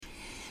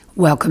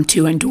Welcome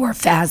to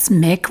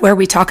Endorphasmic, where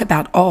we talk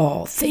about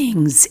all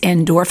things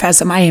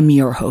endorphasm. I am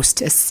your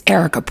hostess,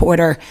 Erica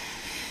Porter.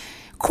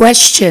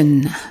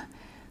 Question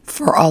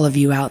for all of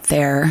you out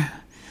there.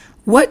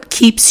 What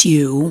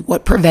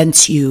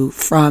prevents you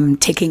from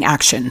taking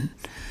action?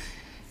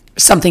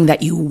 Something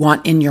that you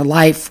want in your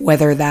life,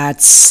 whether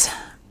that's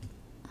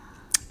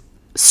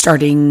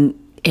starting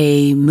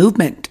a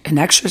movement, an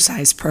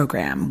exercise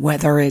program,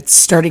 whether it's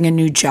starting a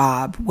new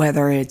job,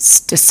 whether it's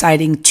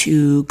deciding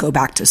to go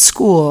back to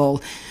school,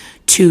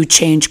 to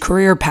change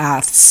career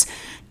paths,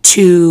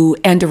 to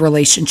end a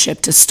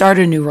relationship, to start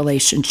a new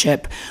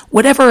relationship,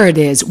 whatever it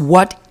is,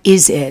 what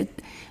is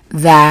it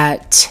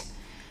that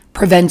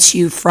prevents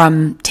you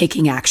from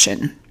taking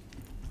action?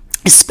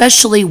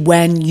 Especially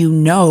when you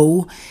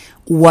know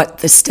what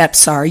the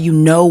steps are, you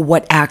know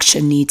what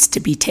action needs to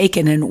be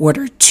taken in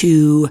order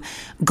to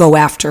go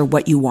after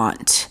what you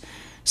want.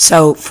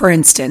 So, for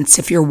instance,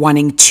 if you're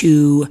wanting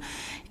to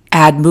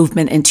add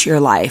movement into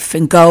your life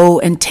and go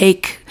and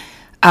take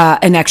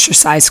an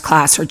exercise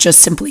class, or just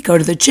simply go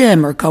to the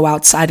gym or go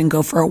outside and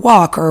go for a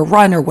walk or a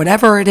run or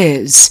whatever it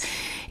is,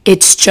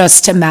 it's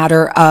just a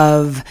matter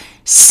of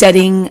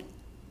setting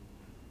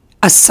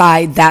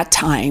aside that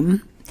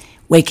time,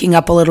 waking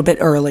up a little bit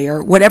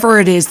earlier, whatever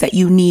it is that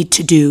you need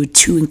to do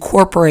to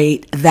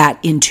incorporate that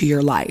into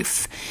your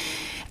life.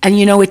 And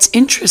it's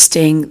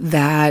interesting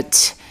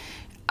that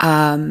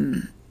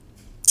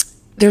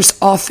there's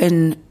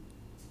often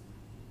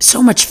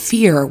so much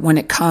fear when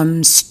it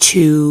comes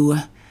to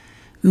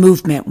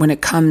movement, when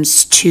it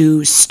comes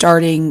to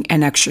starting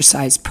an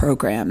exercise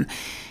program.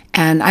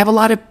 And I have a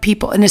lot of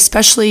people, and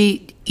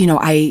especially,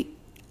 I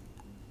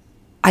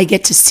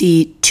get to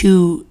see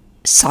three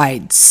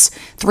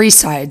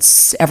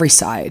sides, every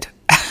side.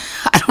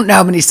 I don't know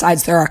how many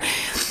sides there are.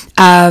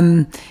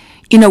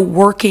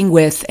 Working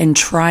with and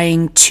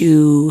trying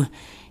to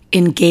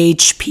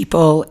engage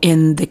people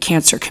in the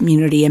cancer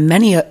community, and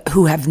many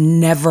who have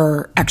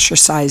never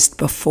exercised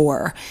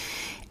before,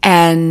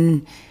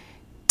 and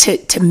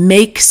to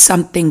make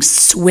something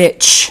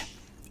switch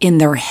in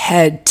their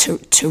head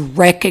to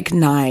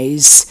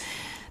recognize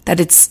that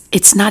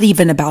it's not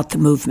even about the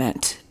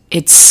movement.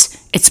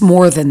 It's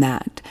more than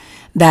that.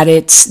 That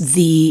it's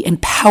the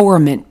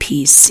empowerment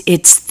piece.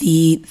 It's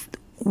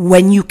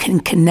when you can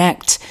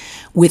connect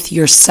with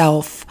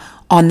yourself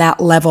on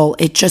that level,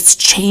 it just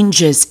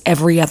changes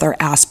every other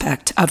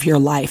aspect of your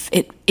life.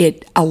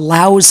 It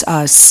allows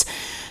us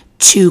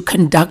to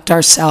conduct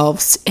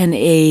ourselves in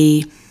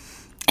a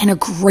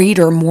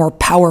greater, more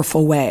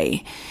powerful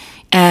way.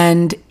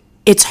 And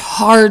it's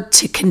hard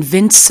to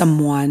convince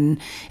someone,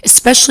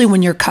 especially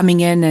when you're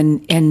coming in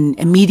and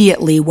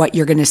immediately what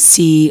you're going to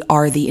see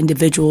are the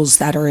individuals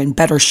that are in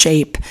better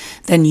shape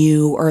than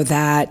you, or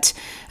that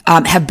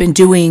have been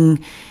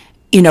doing,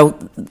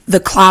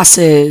 the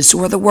classes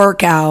or the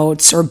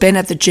workouts or been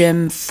at the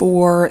gym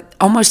for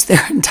almost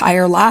their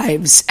entire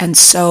lives. And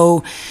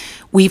so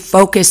we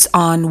focus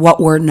on what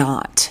we're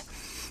not.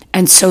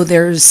 And so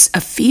there's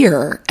a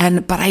fear,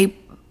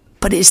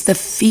 but it's the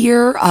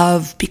fear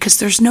of, because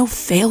there's no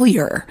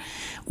failure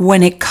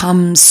when it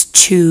comes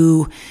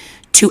to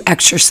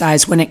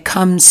exercise, when it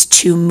comes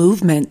to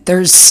movement.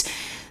 There's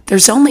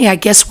only, I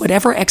guess,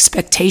 whatever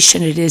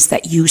expectation it is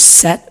that you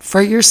set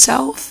for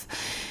yourself.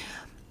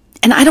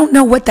 And I don't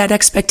know what that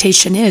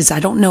expectation is. I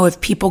don't know if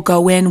people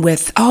go in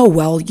with,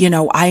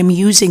 I'm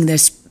using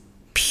this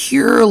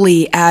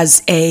purely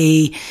as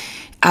a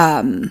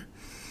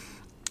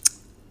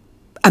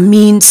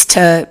means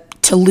to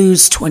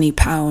lose 20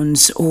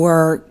 pounds,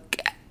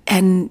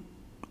 and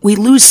we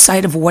lose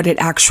sight of what it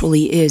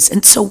actually is.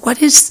 And so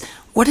what is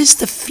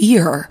the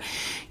fear?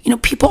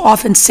 People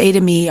often say to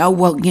me,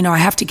 I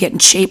have to get in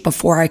shape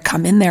before I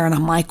come in there. And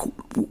I'm like,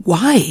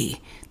 why?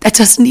 That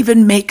doesn't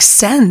even make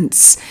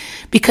sense,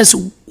 because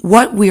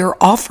what we are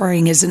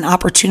offering is an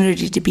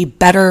opportunity to be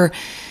better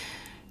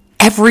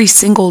every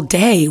single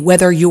day,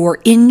 whether you're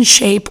in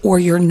shape or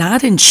you're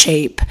not in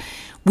shape.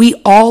 We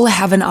all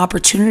have an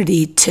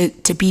opportunity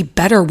to be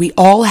better. We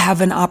all have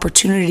an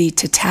opportunity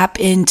to tap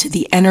into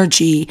the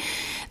energy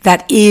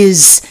that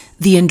is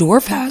the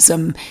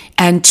endorphasm,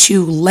 and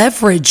to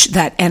leverage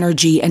that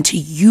energy and to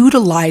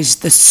utilize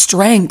the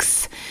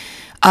strength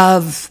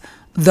of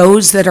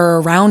those that are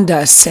around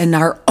us and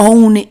our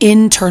own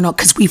internal,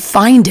 because we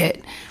find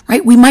it,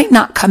 right? We might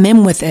not come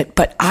in with it,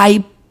 but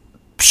I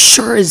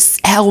sure as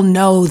hell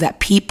know that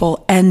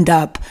people end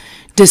up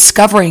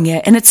discovering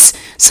it. And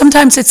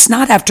sometimes it's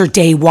not after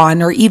day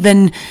one, or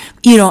even,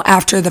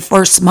 after the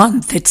first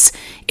month.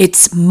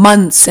 It's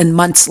months and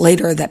months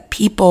later that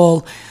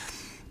people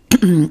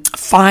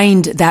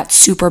find that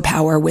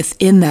superpower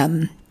within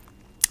them,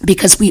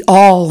 because we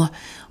all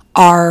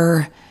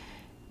are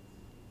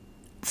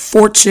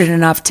fortunate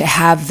enough to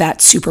have that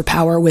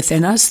superpower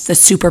within us, the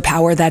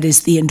superpower that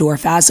is the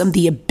endorphasm,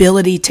 the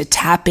ability to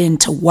tap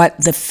into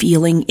what the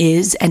feeling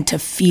is and to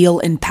feel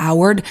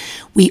empowered.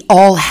 We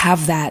all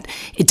have that.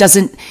 It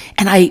doesn't,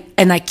 and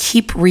I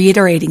keep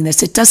reiterating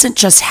this, it doesn't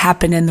just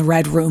happen in the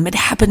Red Room. It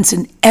happens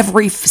in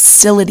every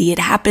facility. It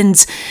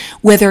happens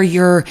whether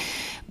you're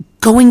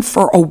going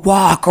for a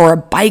walk or a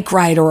bike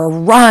ride or a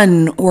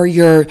run, or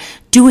you're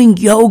doing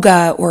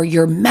yoga, or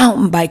you're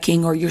mountain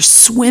biking, or you're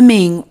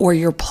swimming, or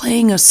you're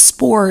playing a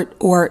sport,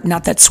 or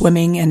not that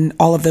swimming and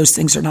all of those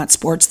things are not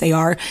sports, they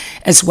are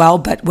as well,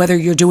 but whether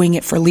you're doing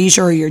it for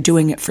leisure or you're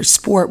doing it for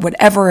sport,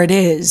 whatever it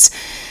is,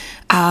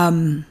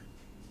 God,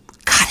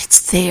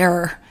 it's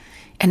there.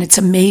 And it's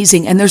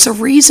amazing. And there's a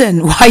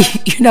reason why,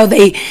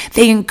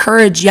 they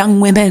encourage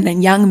young women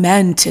and young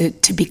men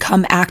to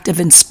become active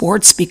in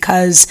sports,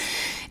 because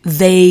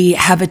they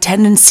have a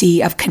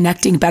tendency of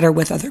connecting better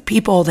with other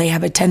people. They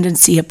have a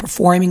tendency of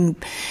performing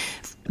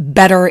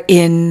better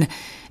in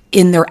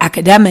their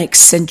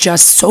academics and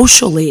just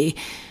socially.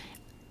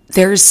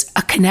 There's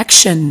a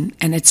connection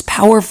and it's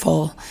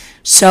powerful.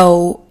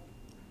 So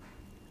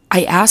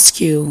I ask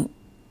you,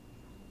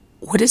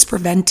 what is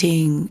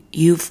preventing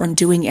you from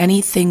doing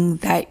anything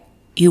that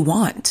you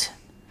want?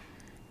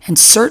 And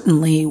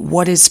certainly,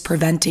 what is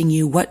preventing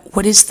you?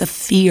 What is the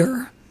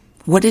fear?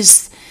 What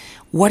is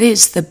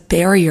the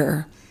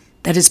barrier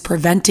that is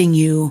preventing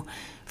you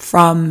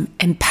from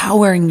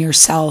empowering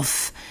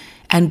yourself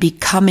and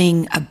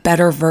becoming a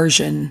better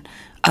version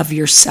of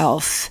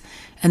yourself?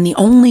 And the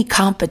only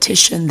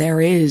competition there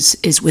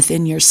is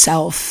within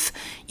yourself.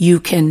 You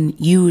can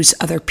use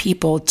other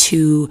people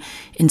to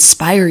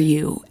inspire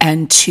you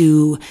and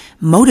to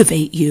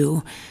motivate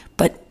you,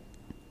 but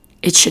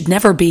it should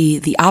never be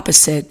the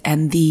opposite.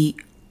 And the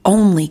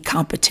only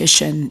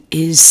competition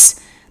is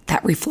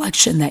that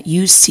reflection that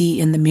you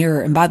see in the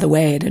mirror. And by the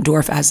way, at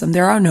Endorphasm,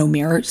 there are no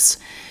mirrors.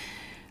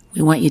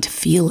 We want you to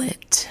feel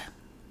it.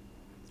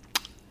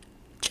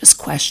 Just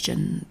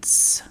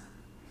questions.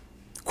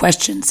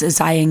 Questions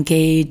as I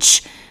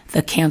engage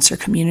the cancer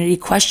community.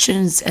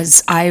 Questions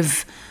as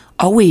I've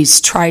always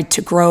tried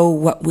to grow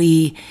what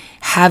we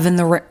have in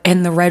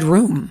the Red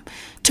Room,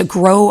 to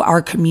grow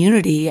our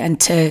community and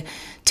to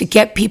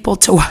get people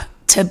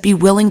to be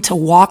willing to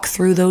walk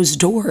through those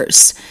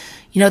doors.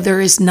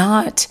 There is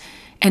not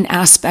an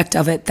aspect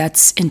of it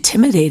that's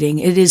intimidating.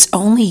 It is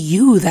only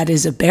you that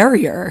is a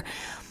barrier.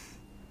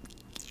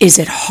 Is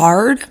it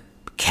hard?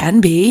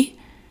 Can be.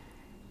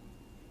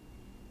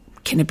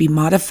 Can it be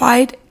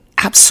modified?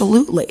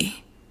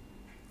 Absolutely.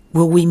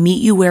 Will we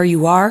meet you where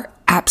you are?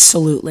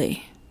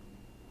 Absolutely.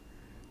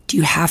 Do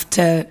you have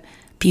to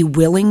be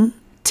willing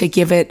to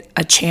give it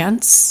a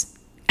chance?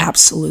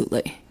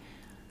 Absolutely.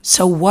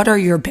 So what are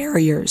your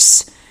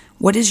barriers?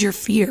 What is your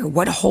fear?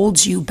 What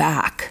holds you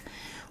back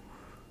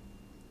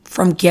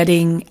from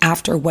getting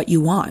after what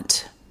you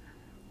want?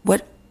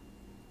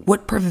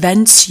 What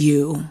prevents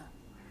you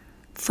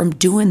from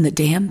doing the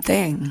damn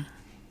thing?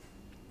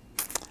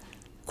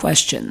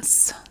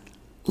 Questions.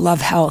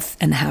 Love, health,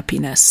 and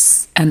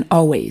happiness, and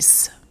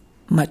always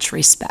much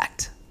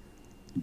respect.